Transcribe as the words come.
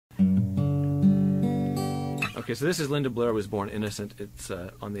Okay, so this is Linda Blair Was Born Innocent. It's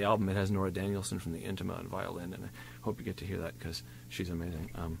on the album. It has Nora Danielson from the Intima on violin, and I hope you get to hear that because she's amazing.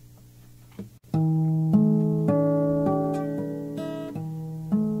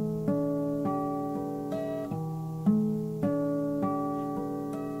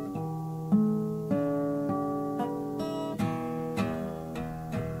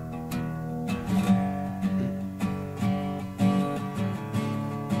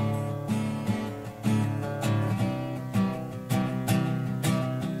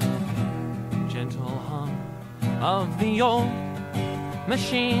 Of the old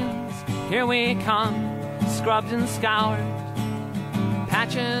machines, here we come, scrubbed and scoured,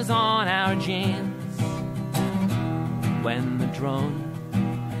 patches on our jeans. When the drone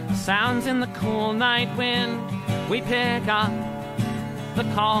sounds in the cool night wind, we pick up the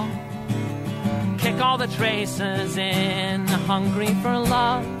call, kick all the traces in, hungry for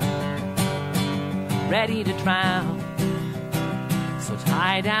love, ready to drown. So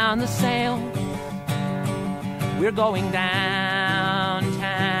tie down the sail, we're going downtown.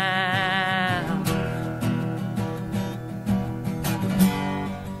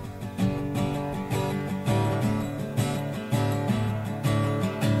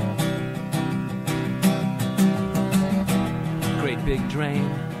 Great big drain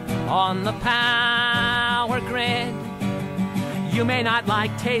on the power grid. You may not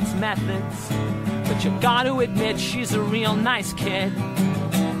like Tate's methods, but you got to admit she's a real nice kid.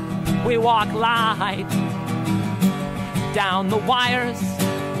 We walk light down the wires,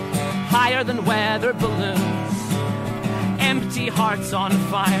 higher than weather balloons. Empty hearts on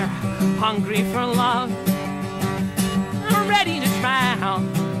fire, hungry for love, ready to drown.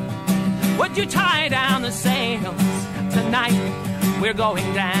 Would you tie down the sails? Tonight we're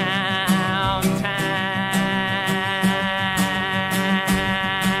going down.